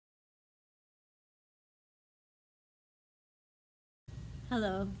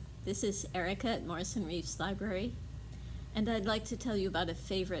Hello, this is Erica at Morrisson-Reeves Library, and I'd like to tell you about a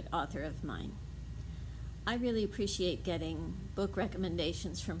favorite author of mine. I really appreciate getting book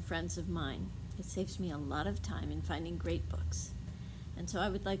recommendations from friends of mine. It saves me a lot of time in finding great books. And so I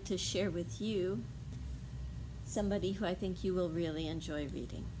would like to share with you somebody who I think you will really enjoy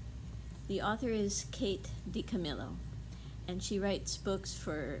reading. The author is Kate DiCamillo, and she writes books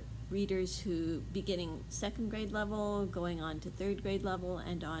for readers who beginning second grade level, going on to third grade level,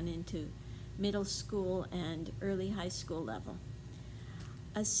 and on into middle school and early high school level.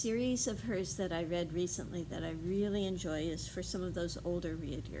 A series of hers that I read recently that I really enjoy is for some of those older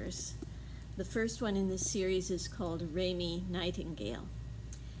readers. The first one in this series is called Raimi Nightingale,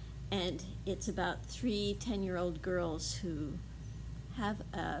 and it's about three 10-year-old girls who have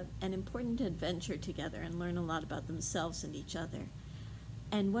an important adventure together and learn a lot about themselves and each other.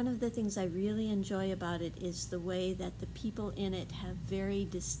 And one of the things I really enjoy about it is the way that the people in it have very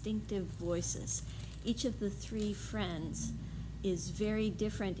distinctive voices. Each of the three friends is very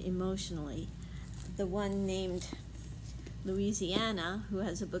different emotionally. The one named Louisiana, who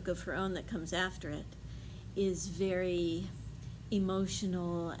has a book of her own that comes after it, is very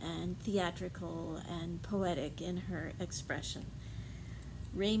emotional and theatrical and poetic in her expression.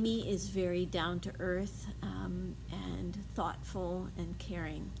 Raimi is very down-to-earth and thoughtful and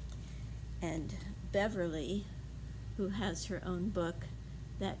caring. And Beverly, who has her own book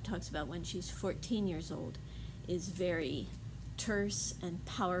that talks about when she's 14 years old, is very terse and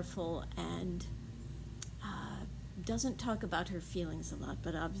powerful and doesn't talk about her feelings a lot,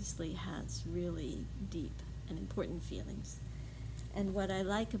 but obviously has really deep and important feelings. And what I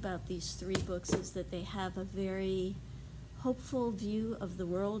like about these three books is that they have a very hopeful view of the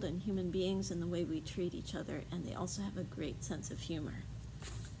world and human beings and the way we treat each other, and they also have a great sense of humor.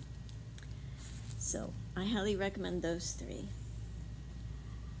 So I highly recommend those three.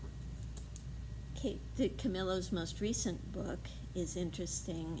 Kate DiCamillo's most recent book is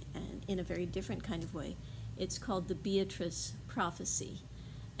interesting and in a very different kind of way. It's called The Beatrice Prophecy,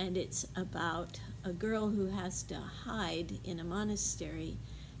 and it's about a girl who has to hide in a monastery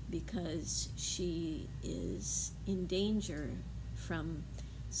because she is in danger from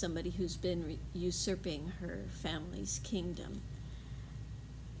somebody who's been usurping her family's kingdom.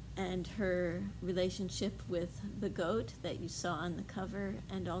 And her relationship with the goat that you saw on the cover,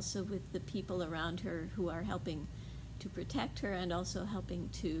 and also with the people around her who are helping to protect her and also helping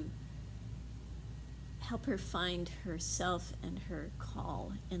to help her find herself and her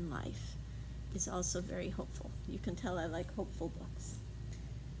call in life, is also very hopeful. You can tell I like hopeful books.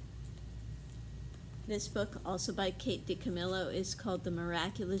 This book, also by Kate DiCamillo, is called The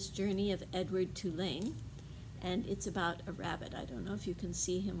Miraculous Journey of Edward Tulane, and it's about a rabbit. I don't know if you can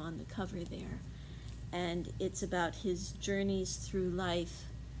see him on the cover there. And it's about his journeys through life.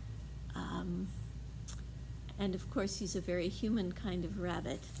 And of course, he's a very human kind of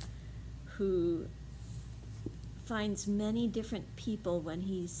rabbit who finds many different people when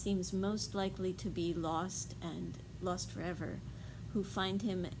he seems most likely to be lost and lost forever, who find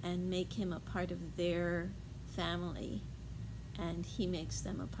him and make him a part of their family, and he makes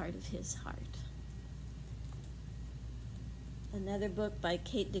them a part of his heart. Another book by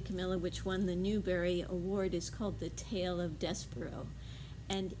Kate DiCamillo, which won the Newbery Award, is called The Tale of Despereaux,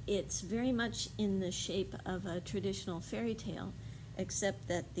 and it's very much in the shape of a traditional fairy tale, except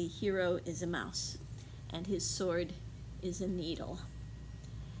that the hero is a mouse, and his sword is a needle.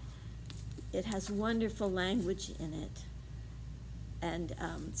 It has wonderful language in it, and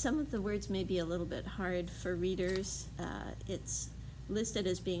some of the words may be a little bit hard for readers. It's listed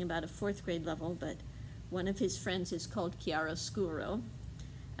as being about a fourth grade level, but one of his friends is called Chiaroscuro,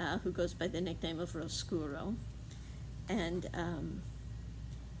 who goes by the nickname of Roscuro. And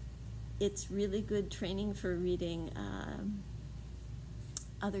it's really good training for reading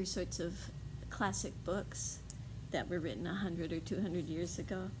other sorts of classic books that were written 100 or 200 years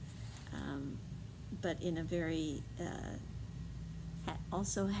ago, but in a very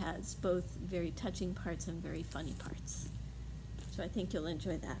also has both very touching parts and very funny parts. So I think you'll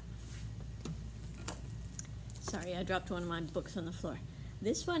enjoy that. Sorry, I dropped one of my books on the floor.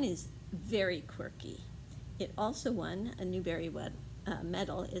 This one is very quirky. It also won a Newbery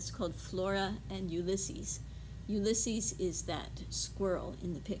medal. It's called Flora and Ulysses. Ulysses is that squirrel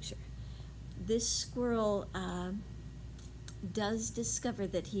in the picture. This squirrel does discover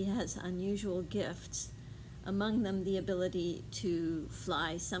that he has unusual gifts, among them the ability to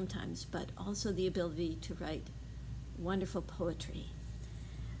fly sometimes, but also the ability to write wonderful poetry.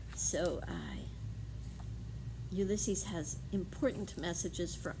 So Ulysses has important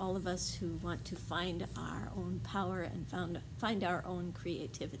messages for all of us who want to find our own power and find our own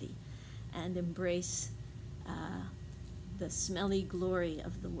creativity and embrace the smelly glory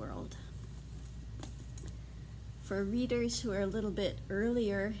of the world. For readers who are a little bit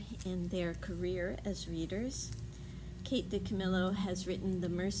earlier in their career as readers, Kate DiCamillo has written the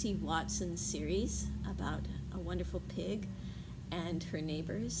Mercy Watson series about a wonderful pig and her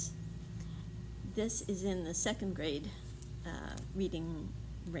neighbors. This is in the second grade reading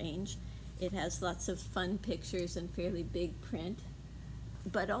range. It has lots of fun pictures and fairly big print,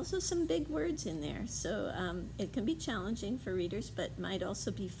 but also some big words in there. So it can be challenging for readers, but might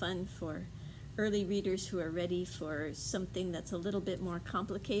also be fun for early readers who are ready for something that's a little bit more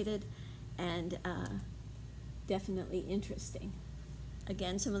complicated and definitely interesting.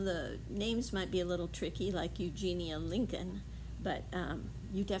 Again, some of the names might be a little tricky, like Eugenia Lincoln, but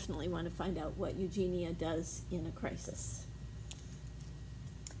you definitely want to find out what Eugenia does in a crisis.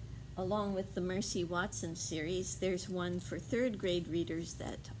 Along with the Mercy Watson series, there's one for third grade readers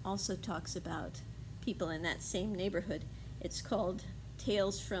that also talks about people in that same neighborhood. It's called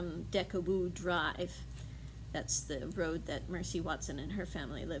Tales from Decaboo Drive. That's the road that Mercy Watson and her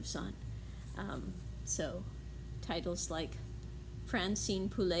family lives on. So titles like Francine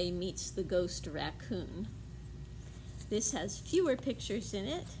Poulet Meets the Ghost Raccoon. This has fewer pictures in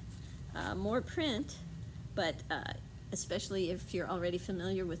it, more print, but especially if you're already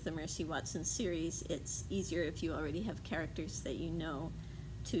familiar with the Mercy Watson series, it's easier if you already have characters that you know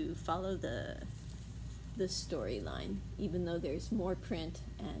to follow the storyline, even though there's more print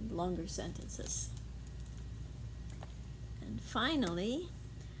and longer sentences. And finally,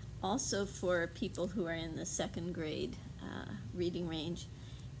 also for people who are in the second grade reading range,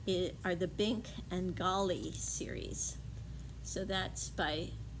 are the Bink and Golly series. So that's by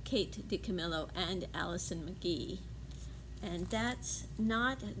Kate DiCamillo and Allison McGee. And that's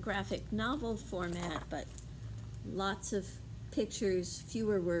not graphic novel format, but lots of pictures,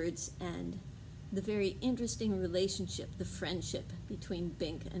 fewer words, and the very interesting relationship, the friendship between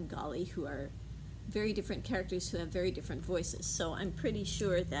Bink and Golly, who are very different characters who have very different voices. So I'm pretty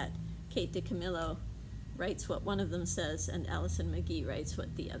sure that Kate DiCamillo writes what one of them says and Allison McGee writes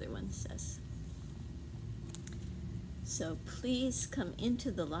what the other one says. So please come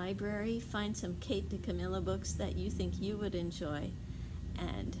into the library, find some Kate DiCamillo books that you think you would enjoy,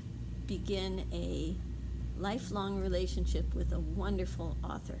 and begin a lifelong relationship with a wonderful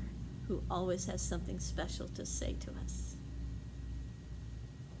author who always has something special to say to us.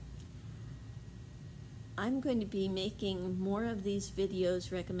 I'm going to be making more of these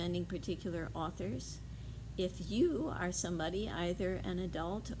videos recommending particular authors. If you are somebody, either an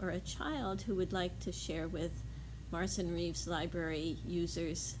adult or a child, who would like to share with Morrisson-Reeves library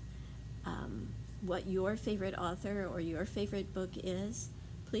users what your favorite author or your favorite book is,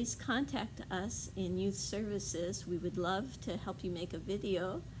 please contact us in Youth Services. We would love to help you make a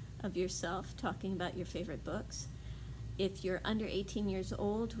video of yourself talking about your favorite books. If you're under 18 years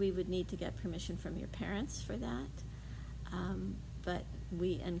old, we would need to get permission from your parents for that. But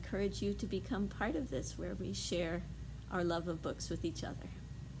we encourage you to become part of this, where we share our love of books with each other.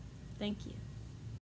 Thank you.